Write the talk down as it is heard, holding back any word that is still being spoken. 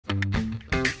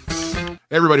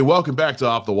Hey everybody, welcome back to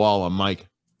Off the Wall. I'm Mike.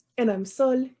 And I'm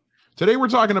Sol. Today we're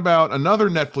talking about another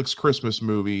Netflix Christmas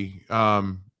movie.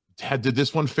 Did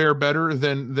this one fare better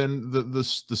than the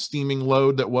steaming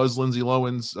load that was Lindsay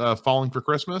Lohan's Falling for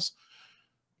Christmas?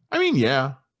 I mean,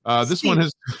 yeah. This one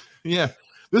is, yeah.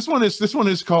 This one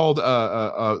is called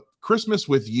Christmas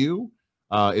with You.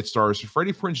 It stars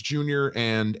Freddie Prinze Jr.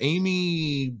 and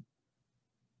Amy.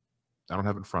 I don't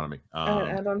have it in front of me.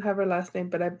 I don't have her last name,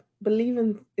 but I believe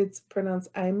it's pronounced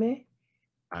Aime.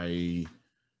 Is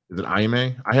it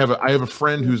Aime? I have a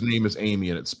friend whose name is Amy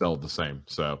and it's spelled the same,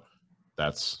 so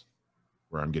that's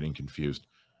where I'm getting confused.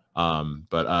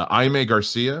 But Aime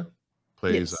Garcia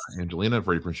plays Angelina.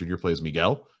 Freddie Prinze Jr. plays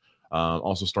Miguel.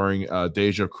 Also starring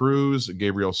Deja Cruz,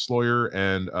 Gabriel Sloyer,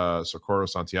 and Socorro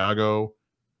Santiago.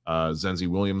 Zenzi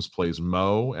Williams plays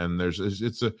Mo, and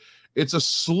it's a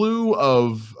slew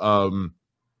of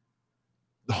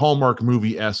Hallmark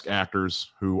movie-esque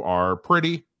actors who are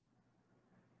pretty.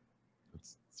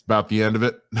 It's about the end of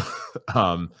it.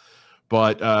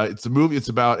 But it's a movie. It's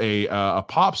about a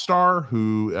pop star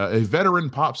a veteran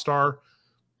pop star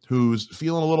who's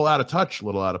feeling a little out of touch, a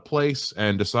little out of place,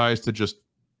 and decides to just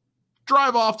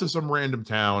drive off to some random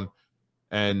town.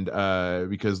 And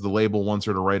because the label wants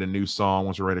her to write a new song,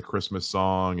 wants her to write a Christmas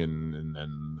song,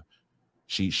 and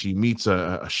she meets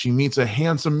a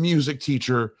handsome music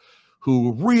teacher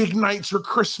who reignites her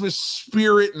Christmas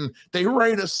spirit, and they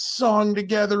write a song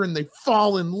together and they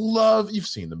fall in love. You've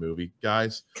seen the movie,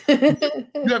 guys. You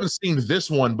haven't seen this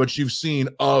one, but you've seen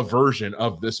a version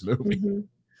of this movie.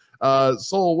 Mm-hmm.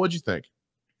 Sol, what'd you think?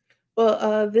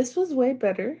 Well, this was way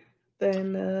better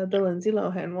than the Lindsay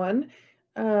Lohan one.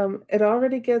 It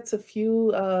already gets a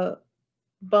few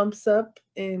bumps up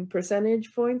in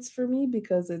percentage points for me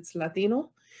because it's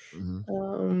Latino.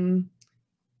 Mm-hmm.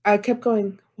 I kept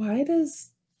going, why does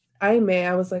Aime,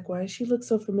 I was like, why does she look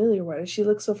so familiar? Why does she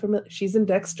look so familiar? She's in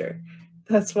Dexter.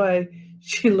 That's why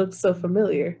she looks so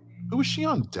familiar. Who was she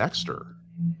on Dexter?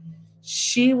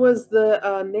 She was the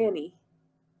nanny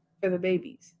for the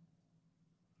babies.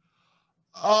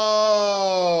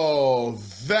 Oh,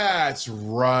 that's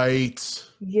right.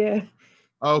 Yeah.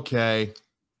 Okay.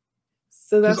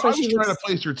 So that's why I was trying to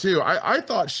place her too. I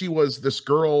thought she was this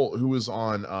girl who was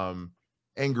on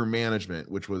Anger Management,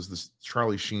 which was this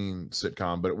Charlie Sheen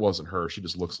sitcom, but it wasn't her. She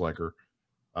just looks like her.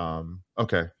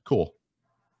 Okay, cool.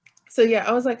 So yeah,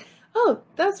 I was like, oh,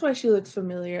 that's why she looks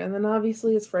familiar. And then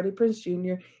obviously it's Freddie Prinze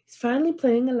Jr. He's finally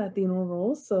playing a Latino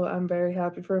role, so I'm very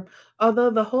happy for him. Although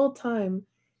the whole time,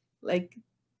 like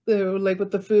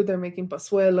with the food, they're making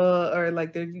pazuela, or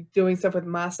like they're doing stuff with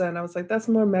masa, and I was like, that's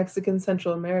more Mexican,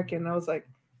 Central American. And I was like,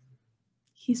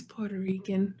 he's Puerto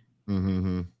Rican.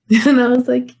 Mm-hmm. And I was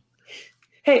like,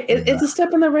 hey, it's a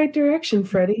step in the right direction,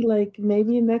 Freddie. Like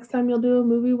maybe next time you'll do a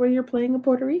movie where you're playing a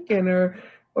Puerto Rican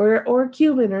or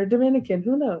Cuban or Dominican,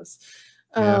 who knows?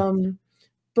 Yeah.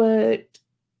 But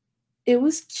it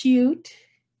was cute.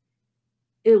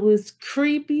 It was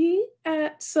creepy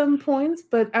at some points,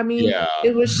 but I mean,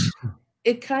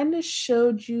 it kind of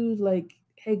showed you like,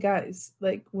 hey guys,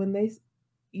 like when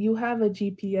you have a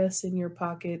GPS in your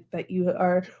pocket that you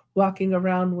are walking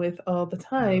around with all the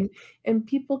time, and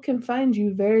people can find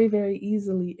you very, very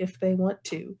easily if they want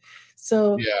to.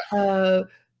 So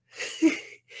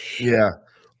yeah,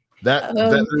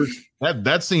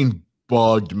 that scene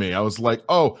bugged me. I was like,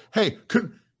 oh, hey,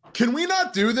 can we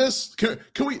not do this? Can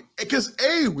we? Because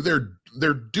A,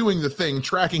 they're doing the thing,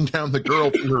 tracking down the girl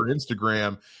through her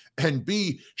Instagram, and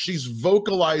B, she's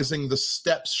vocalizing the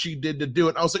steps she did to do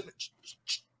it. I was like,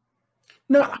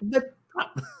 no,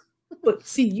 but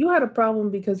see, you had a problem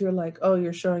because you're like, oh,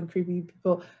 you're showing creepy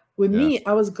people. With me,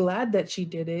 I was glad that she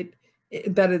did it,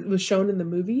 that it was shown in the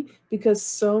movie, because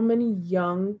so many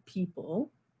young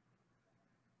people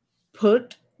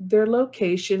put their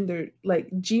location, they're like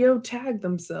geotag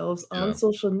themselves on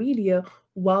social media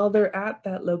while they're at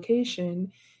that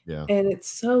location. Yeah. And it's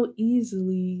so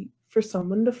easily for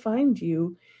someone to find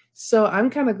you. So I'm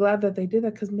kind of glad that they did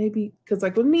that, because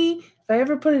like with me, if I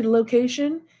ever put a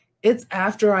location, it's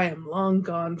after I am long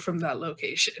gone from that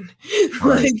location.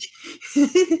 Right.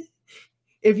 Like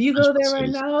if you go there right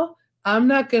now, I'm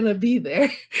not gonna be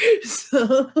there.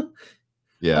 So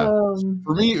yeah.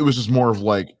 For me, it was just more of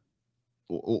like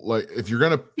if you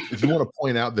want to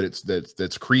point out that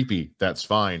that's creepy, that's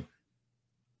fine.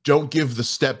 Don't give the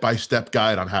step-by-step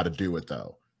guide on how to do it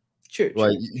though. True.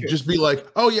 Just be like,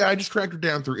 oh yeah, I just tracked her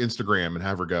down through Instagram, and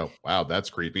have her go, wow, that's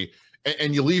creepy,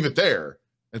 and you leave it there.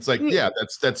 It's like, yeah,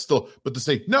 that's still, but to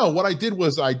say, no, what I did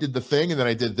was I did the thing, and then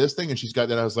I did this thing, and she's got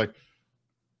that. I was like,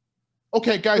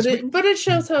 okay, guys, but it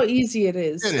shows how easy it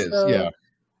is. It is, yeah.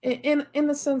 In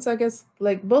a sense, I guess,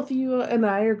 like both of you and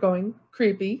I are going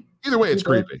creepy. Either way, it's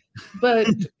creepy. But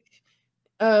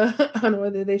on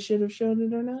whether they should have shown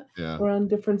it or not. Yeah. We're on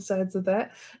different sides of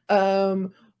that.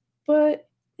 But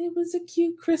it was a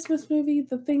cute Christmas movie.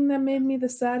 The thing that made me the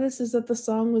saddest is that the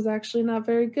song was actually not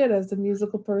very good. As a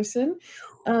musical person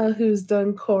who's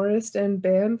done chorus and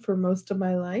band for most of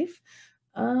my life,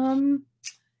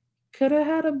 could have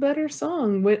had a better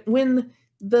song. When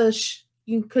the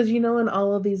because you know, in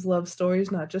all of these love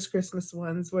stories, not just Christmas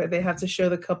ones, where they have to show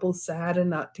the couple sad and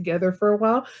not together for a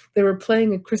while, they were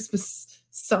playing a Christmas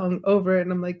song over it,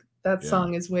 and I'm like, that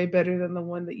song is way better than the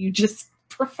one that you just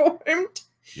performed.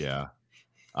 Yeah.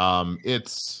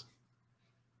 It's,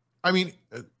 I mean,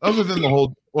 other than the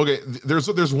whole, okay,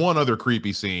 there's one other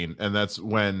creepy scene, and that's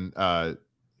when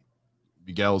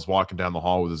Miguel's walking down the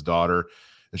hall with his daughter,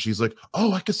 and she's like,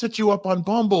 oh, I could set you up on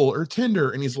Bumble or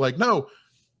Tinder, and he's like, no,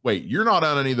 wait, you're not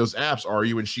on any of those apps, are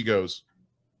you? And she goes,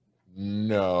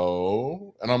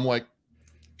 no. And I'm like,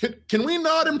 can we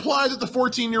not imply that the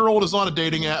 14-year-old is on a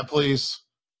dating app, please?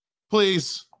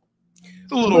 Please.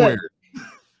 It's a little weird.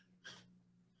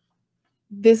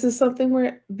 This is something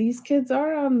where these kids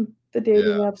are on the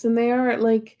dating apps, and they are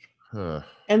like,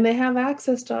 and they have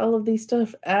access to all of these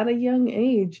stuff at a young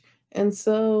age. And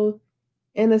so,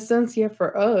 in a sense,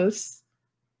 for us,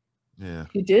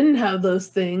 who didn't have those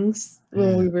things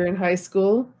when we were in high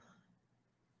school,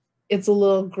 it's a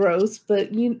little gross,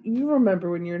 but you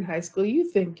remember when you're in high school, you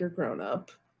think you're grown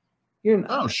up. You're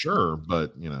not. Oh, sure,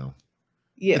 but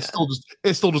it's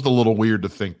still just a little weird to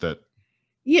think that.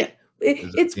 Yeah,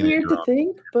 it's weird to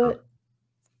think, but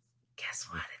guess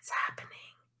what? It's happening.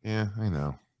 Yeah, I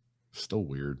know. Still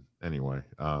weird. Anyway,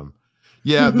 the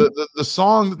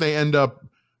song that they end up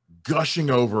gushing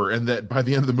over, and that by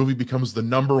the end of the movie becomes the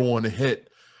 #1 hit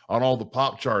on all the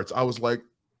pop charts. I was like,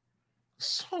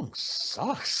 song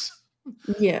sucks.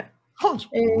 Yeah. Song's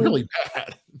really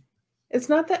bad. It's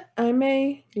not that I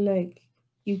may like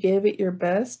you gave it your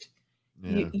best.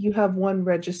 Yeah. You have one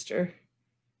register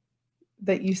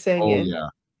that you sang in. Yeah.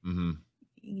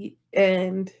 Mm-hmm.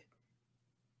 And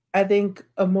I think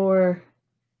a more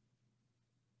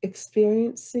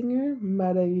experienced singer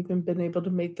might have even been able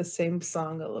to make the same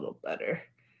song a little better.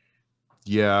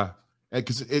 Yeah.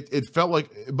 Because it felt like,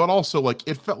 but also like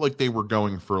it felt like they were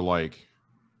going for like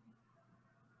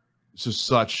just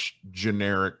such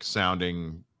generic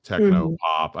sounding techno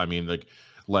pop. I mean,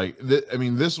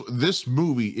 this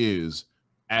movie is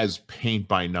as paint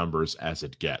by numbers as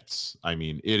it gets. I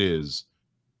mean, it is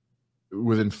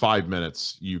within 5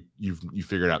 minutes you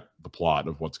figured out the plot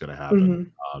of what's going to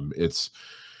happen. It's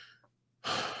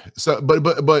so,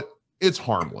 but it's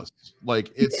harmless.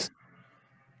 Like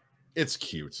it's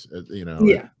cute,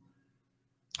 Yeah.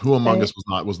 Who among us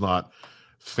was not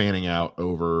fanning out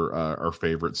over our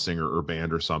favorite singer or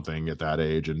band or something at that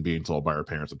age and being told by our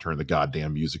parents to turn the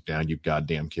goddamn music down, you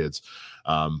goddamn kids.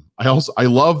 I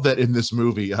love that in this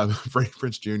movie, Freddie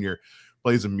Prinze Jr.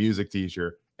 plays a music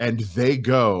teacher, and they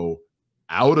go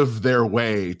out of their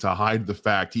way to hide the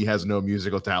fact he has no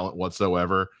musical talent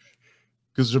whatsoever.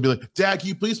 Because she'll be like, Dad, can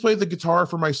you please play the guitar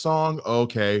for my song?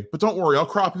 Okay, but don't worry, I'll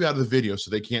crop you out of the video so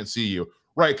they can't see you.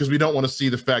 Right, because we don't want to see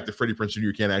the fact that Freddie Prinze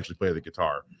Jr. can't actually play the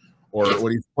guitar. Or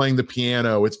when he's playing the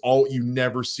piano, it's all, you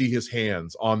never see his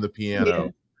hands on the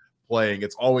piano playing.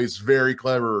 It's always very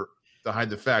clever to hide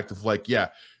the fact of like,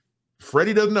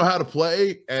 Freddie doesn't know how to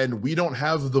play, and we don't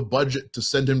have the budget to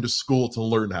send him to school to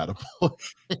learn how to play.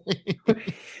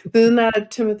 This is not a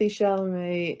Timothy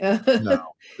Chalamet.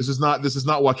 No, this is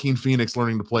not Joaquin Phoenix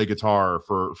learning to play guitar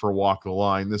for Walk the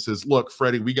Line. This is, look,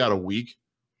 Freddie, we got a week.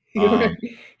 We got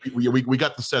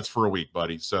the sets for a week,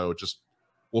 buddy. So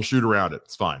we'll shoot around it.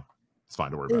 It's fine. It's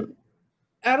fine to worry about it.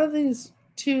 Out of these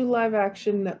 2 live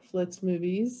action Netflix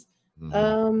movies,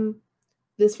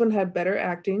 this one had better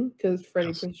acting because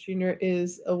Freddie Prinze Jr.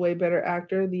 is a way better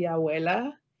actor. The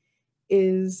abuela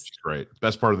is great.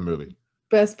 Best part of the movie.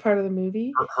 Best part of the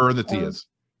movie. Her and the tias.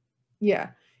 Yeah.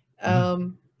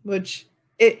 Which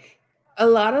a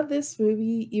lot of this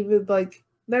movie, even like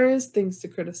there is things to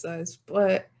criticize,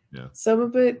 but some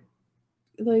of it,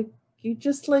 like you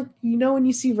just like, when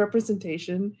you see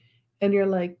representation and you're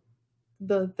like,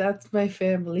 that's my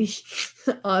family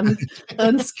on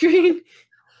screen.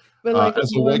 But like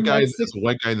as a white guy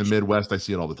in the Midwest, I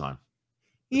see it all the time.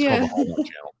 It's called the Hallmark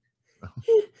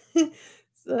Channel.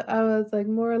 So I was like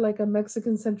more like a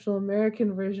Mexican Central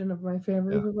American version of my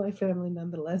family, but my family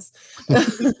nonetheless.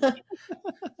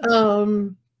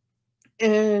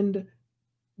 And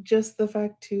just the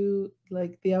fact too,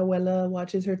 like the abuela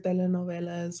watches her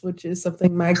telenovelas, which is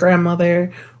something my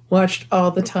grandmother watched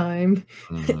all the time.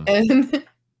 And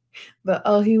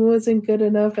he wasn't good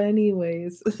enough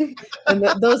anyways. And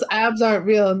those abs aren't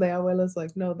real. And the abuela's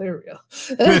like, no, they're real.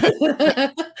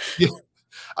 Yeah.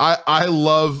 I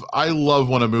love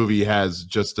when a movie has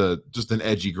just an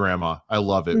edgy grandma. I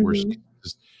love it where she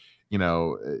just, you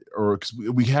know, or because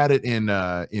we had it in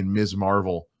Ms.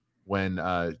 Marvel when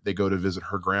they go to visit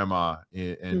her grandma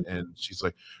and she's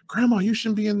like, Grandma, you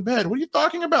shouldn't be in bed. What are you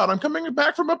talking about? I'm coming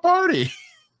back from a party.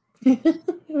 Right?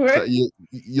 So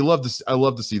you love to I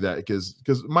love to see that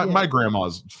because my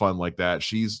grandma's fun like that.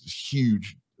 She's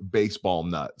huge baseball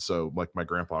nut. So like my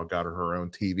grandpa got her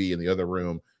own TV in the other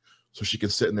room so she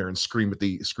could sit in there and scream at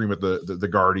the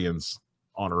Guardians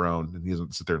on her own, and he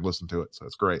doesn't sit there and listen to it. So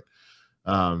it's great.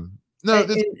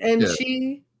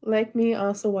 She, like me,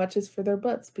 also watches for their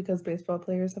butts because baseball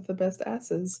players have the best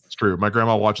asses. It's true. My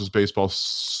grandma watches baseball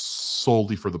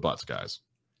solely for the butts, guys.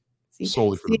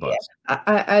 Solely for the butts.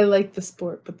 I like the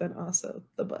sport, but then also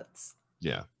the butts.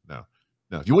 Yeah, no.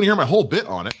 If you want to hear my whole bit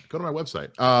on it, go to my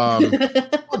website.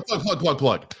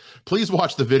 Plug. Please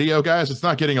watch the video, guys. It's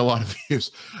not getting a lot of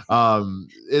views.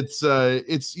 It's the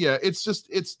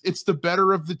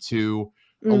better of the two.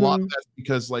 A lot of that's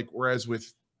because, like, whereas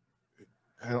with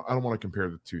I don't want to compare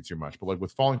the two too much, but like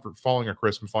with Falling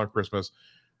Christmas,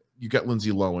 you got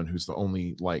Lindsay Lohan, who's the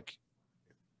only like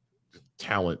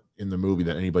talent in the movie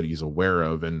that anybody's aware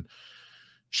of, and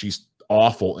she's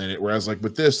awful in it. Whereas like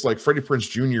with this, like Freddie Prinze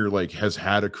Jr. like has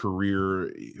had a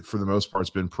career for the most part, it's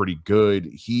been pretty good.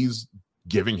 He's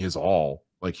giving his all.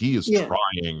 Like he is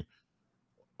trying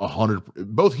 100.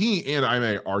 Both he and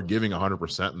I are giving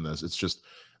 100% in this. It's just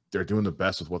they're doing the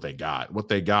best with what they got. What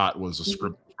they got was a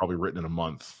script probably written in a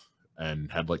month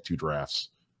and had like 2 drafts,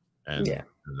 and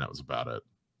that was about it.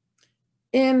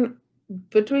 And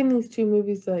between these two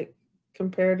movies, like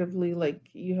comparatively, like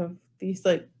you have these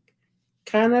like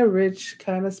kind of rich,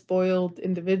 kind of spoiled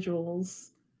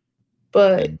individuals,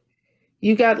 but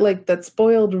you got like that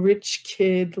spoiled rich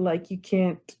kid, like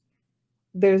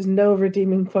there's no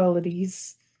redeeming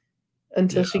qualities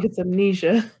until she gets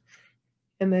amnesia.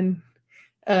 And then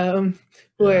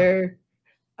where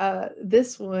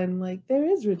this one, like there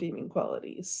is redeeming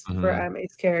qualities for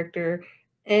Aime's character,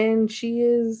 and she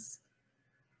is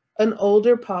an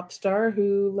older pop star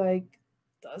who like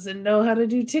doesn't know how to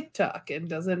do TikTok and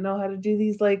doesn't know how to do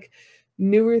these like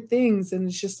newer things. And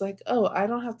it's just like, oh, I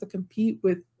don't have to compete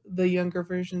with the younger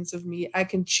versions of me. I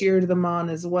can cheer them on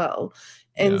as well.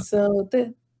 And so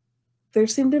there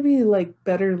seem to be like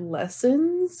better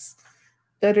lessons,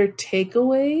 better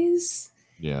takeaways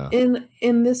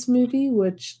in this movie,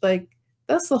 which like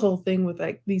that's the whole thing with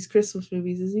like these Christmas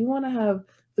movies is you want to have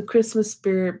the Christmas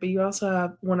spirit, but you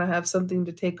also want to have something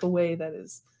to take away that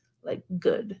is like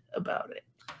good about it.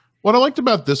 What I liked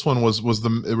about this one was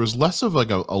it was less of like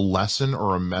a lesson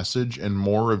or a message and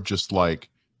more of just like,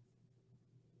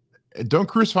 don't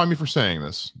crucify me for saying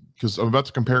this because I'm about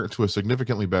to compare it to a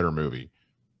significantly better movie,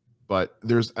 but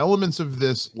there's elements of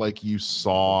this like you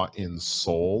saw in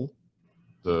Soul,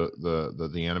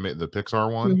 the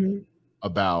Pixar one,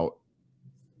 about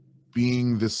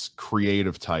being this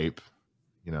creative type,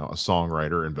 you know, a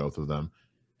songwriter in both of them,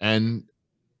 and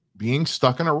being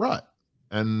stuck in a rut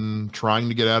and trying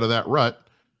to get out of that rut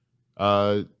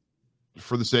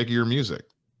for the sake of your music.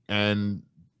 And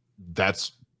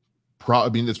that's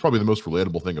it's probably the most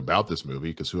relatable thing about this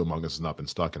movie, because who among us has not been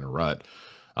stuck in a rut?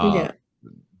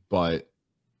 But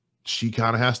she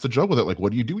kind of has to juggle with it. Like,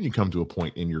 what do you do when you come to a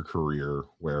point in your career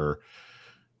where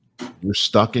you're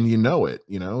stuck and you know it?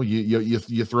 You know,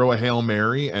 you throw a Hail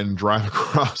Mary and drive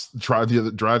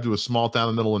to a small town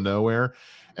in the middle of nowhere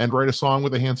and write a song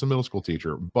with a handsome middle school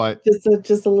teacher. But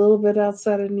just a little bit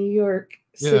outside of New York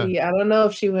City. I don't know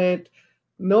if she went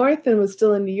north and was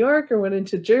still in New York or went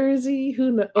into Jersey.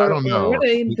 Who knows? I don't know. Or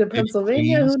went into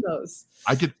Pennsylvania. Who knows?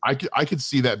 I could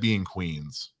see that being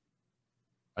Queens.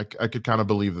 I could kind of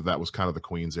believe that was kind of the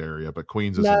Queens area, but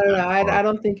Queens is no. I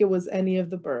don't think it was any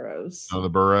of the boroughs. No, the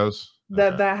boroughs.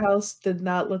 That house did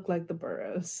not look like the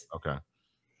boroughs. Okay,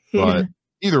 but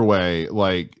either way,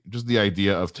 like just the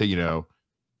idea of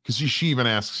because she even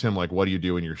asks him like, "What do you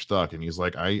do when you're stuck?" And he's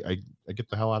like, "I get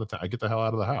the hell out of town. I get the hell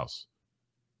out of the house."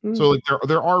 So like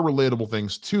there are relatable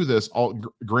things to this.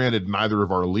 Granted, neither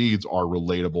of our leads are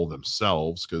relatable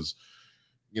themselves because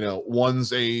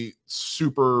one's a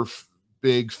super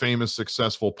big, famous,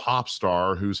 successful pop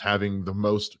star who's having the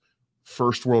most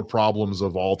first world problems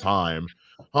of all time.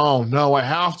 Oh no, I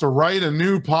have to write a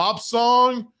new pop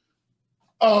song.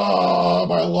 Oh,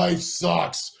 my life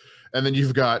sucks. And then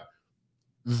you've got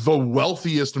the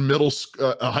wealthiest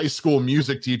high school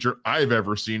music teacher I've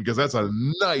ever seen, because that's a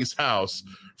nice house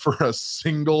for a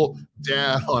single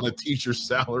dad on a teacher's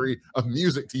salary, a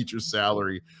music teacher's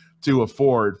salary, to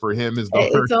afford for him, his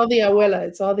daughter. It's all the abuela.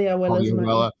 It's all the abuela's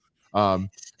money.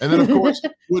 And then, of course,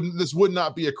 this would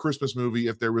not be a Christmas movie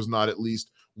if there was not at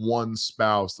least one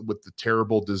spouse with the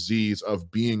terrible disease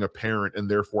of being a parent and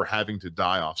therefore having to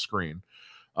die off screen.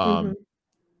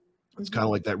 It's kind of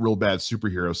like that real bad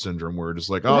superhero syndrome where it's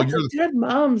like, oh, you're dead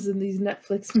moms in these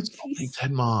Netflix movies.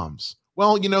 Dead moms.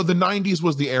 Well, the 90s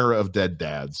was the era of dead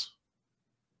dads.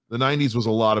 The 90s was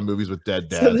a lot of movies with dead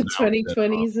dads. So the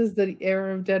 2020s is the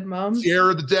era of dead moms. It's the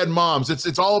era of the dead moms.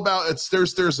 It's all about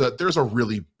there's a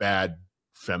really bad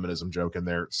feminism joke in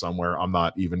there somewhere. I'm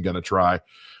not even gonna try.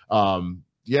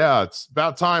 Yeah, it's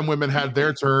about time women had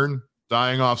their turn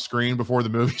dying off screen before the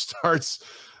movie starts.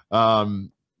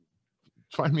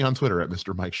 Find me on Twitter at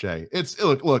Mr. Mike Shea.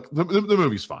 Look, the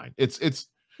movie's fine. It's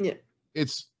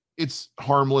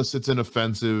harmless, it's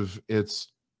inoffensive, it's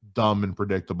dumb and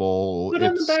predictable. Put it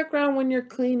in the background when you're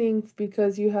cleaning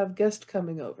because you have guests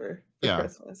coming over for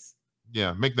Christmas.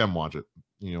 Yeah, make them watch it.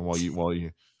 While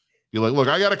you're like, look,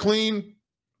 I gotta clean.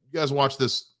 You guys watch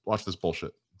this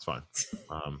bullshit. It's fine.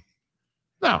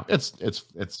 No, it's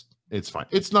fine.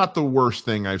 It's not the worst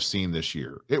thing I've seen this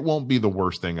year. It won't be the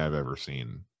worst thing I've ever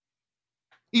seen.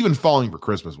 Even Falling for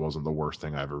Christmas wasn't the worst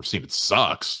thing I've ever seen. It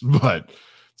sucks, but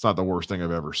it's not the worst thing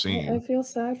I've ever seen. I feel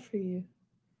sad for you.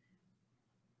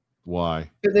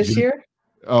 Why? For this year?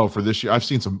 Oh, for this year. I've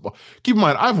seen some. Keep in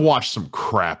mind, I've watched some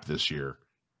crap this year.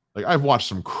 Like, I've watched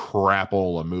some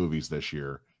crapola movies this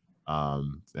year.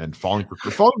 And Falling for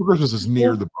Christmas is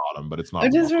near the bottom, but it's not.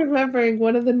 I'm just remembering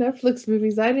one of the Netflix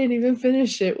movies. I didn't even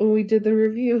finish it when we did the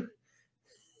review.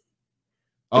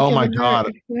 Oh my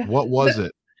God. What was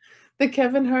it? The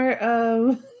Kevin Hart.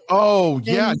 Oh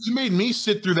yeah, you made me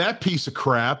sit through that piece of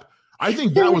crap. I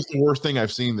think that was the worst thing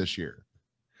I've seen this year.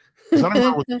 I don't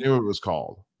remember what the name of it was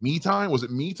called. Me Time? Was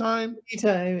it Me Time? Me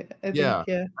Time. I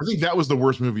think that was the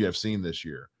worst movie I've seen this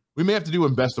year. We may have to do a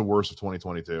best of worst of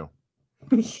 2022.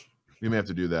 We may have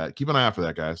to do that. Keep an eye out for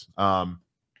that, guys.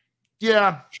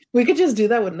 Yeah. We could just do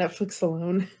that with Netflix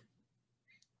alone.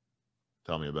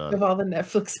 Tell me about it. Of all the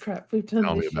Netflix crap we've done.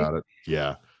 Tell me about it.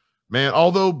 Yeah. Man,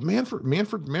 although man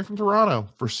from Toronto,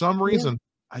 for some reason,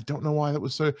 I don't know why that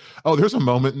was so. Oh, there's a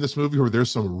moment in this movie where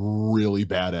there's some really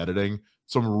bad editing,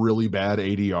 some really bad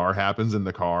ADR happens in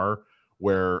the car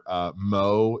where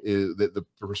Mo is the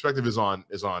perspective is on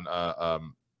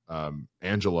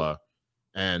Angela,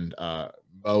 and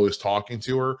Mo is talking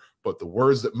to her, but the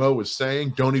words that Mo is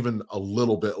saying don't even a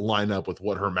little bit line up with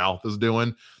what her mouth is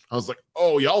doing. I was like,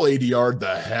 oh, y'all ADR'd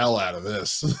the hell out of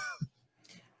this.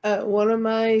 One of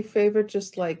my favorite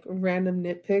just like random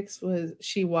nitpicks was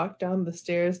she walked down the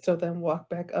stairs to then walk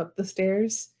back up the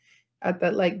stairs at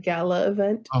that like gala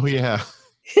event. Oh yeah.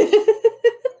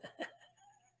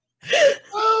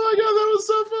 Oh my God, that was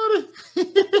so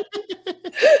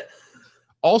funny.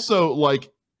 Also,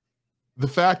 like the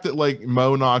fact that like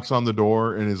Mo knocks on the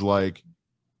door and is like,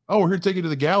 oh, we're here to take you to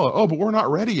the gala. Oh, but we're not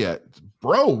ready yet.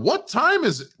 Bro, what time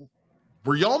is it?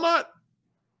 Were y'all not?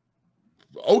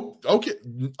 Oh, okay.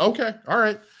 All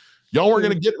right. Y'all were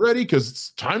going to get ready because it's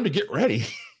time to get ready.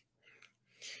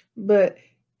 But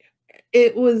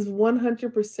it was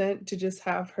 100% to just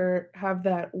have her have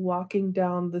that walking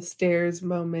down the stairs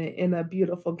moment in a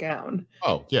beautiful gown.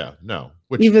 Oh, yeah. No.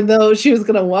 Even though she was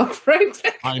going to walk right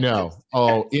back. I know.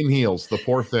 Oh, in heels, the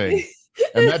poor thing.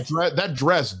 And that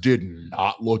dress did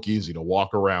not look easy to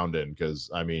walk around in because,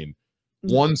 I mean,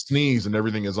 one sneeze and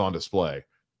everything is on display.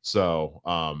 So,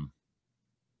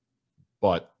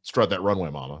 but strut that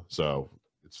runway, mama. So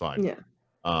it's fine. Yeah.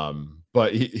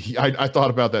 But I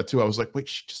thought about that too. I was like, wait,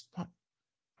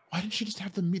 why didn't she just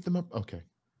have them meet them up? Okay.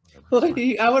 Well,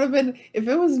 I would have been, if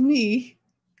it was me,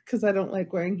 because I don't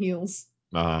like wearing heels.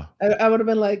 I would have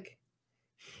been like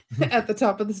at the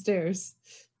top of the stairs.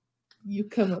 You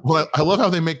come up. Well, I love how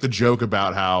they make the joke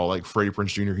about how like Freddie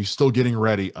Prinze Jr., he's still getting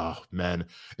ready. Oh man.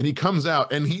 And he comes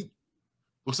out and he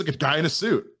looks like a guy in a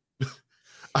suit.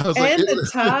 The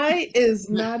tie is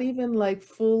not even like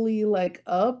fully like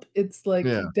up. It's like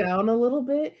down a little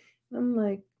bit. I'm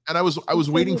like, and I was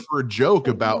waiting for a joke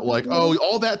about like, oh,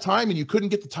 all that time and you couldn't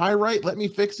get the tie right. Let me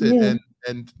fix it. Yeah.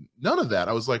 And none of that.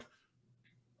 I was like,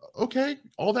 okay,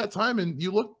 all that time and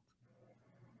you look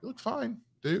fine,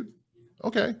 dude.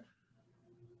 Okay.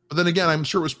 But then again, I'm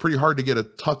sure it was pretty hard to get a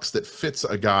tux that fits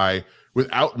a guy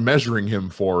without measuring him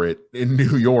for it in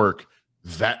New York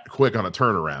that quick on a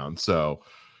turnaround. So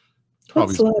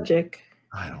what's logic?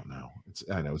 I don't know.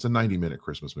 I know it's a 90-minute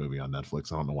Christmas movie on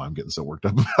Netflix. I don't know why I'm getting so worked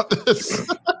up about this.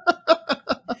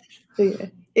 Yeah.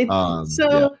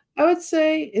 Yeah. I would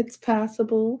say it's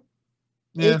passable.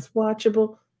 Yeah. It's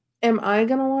watchable. Am I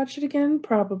gonna watch it again?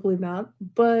 Probably not.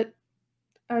 But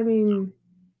I mean,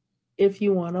 if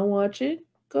you want to watch it,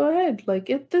 go ahead. Like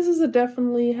this is a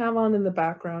definitely have on in the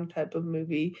background type of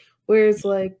movie. Whereas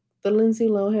like the Lindsay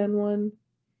Lohan one,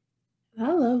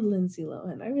 I love Lindsay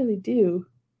Lohan. I really do.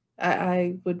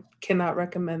 I would cannot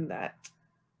recommend that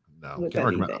No, with can't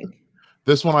recommend anything.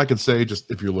 this one. I could say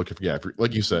just if you're looking for, if you're,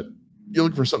 like you said, you're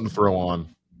looking for something to throw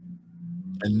on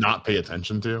and not pay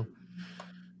attention to.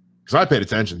 Because I paid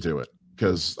attention to it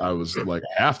because I was like,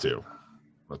 I have to.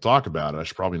 I'll talk about it. I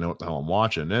should probably know what the hell I'm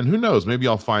watching. And who knows? Maybe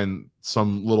I'll find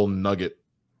some little nugget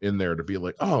in there to be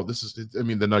like, oh, this is. I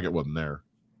mean, the nugget wasn't there.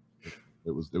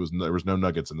 There was no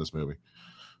nuggets in this movie.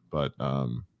 But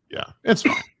yeah, it's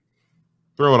fine.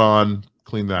 Throw it on,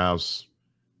 clean the house,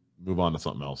 move on to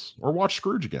something else, or watch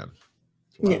Scrooge again.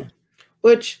 Yeah,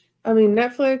 which I mean,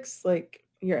 Netflix, like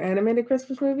your animated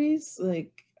Christmas movies,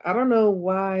 like I don't know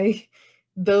why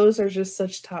those are just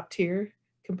such top tier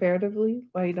comparatively.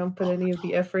 Why you don't put any of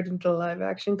the effort into live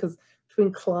action? Because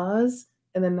between Claus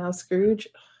and then now Scrooge.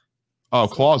 Oh,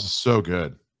 Claus is so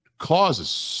good. Claus is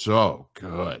so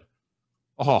good.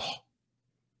 Oh,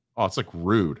 it's like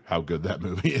rude how good that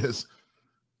movie is.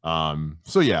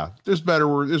 So yeah, there's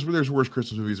worse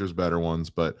Christmas movies, there's better ones,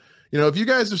 but you know, if you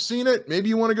guys have seen it, maybe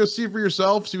you want to go see it for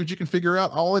yourself, see what you can figure out.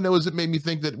 All I know is it made me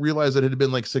realize that it had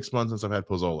been like 6 months since I've had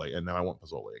pozole, and now I want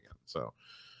pozole again. So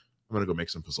I'm gonna go make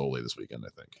some pozole this weekend, I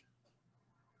think.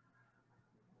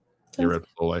 You ever had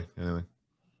pozole? Anything?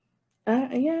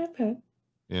 Yeah, I've had.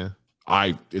 Yeah.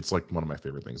 It's like one of my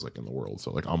favorite things like in the world.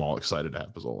 So like I'm all excited to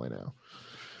have pozole now.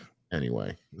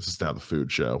 Anyway, this is now the food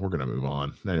show. We're going to move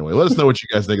on. Anyway, let us know what you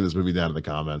guys think of this movie down in the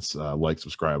comments. Like,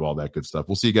 subscribe, all that good stuff.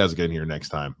 We'll see you guys again here next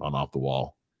time on Off the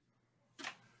Wall.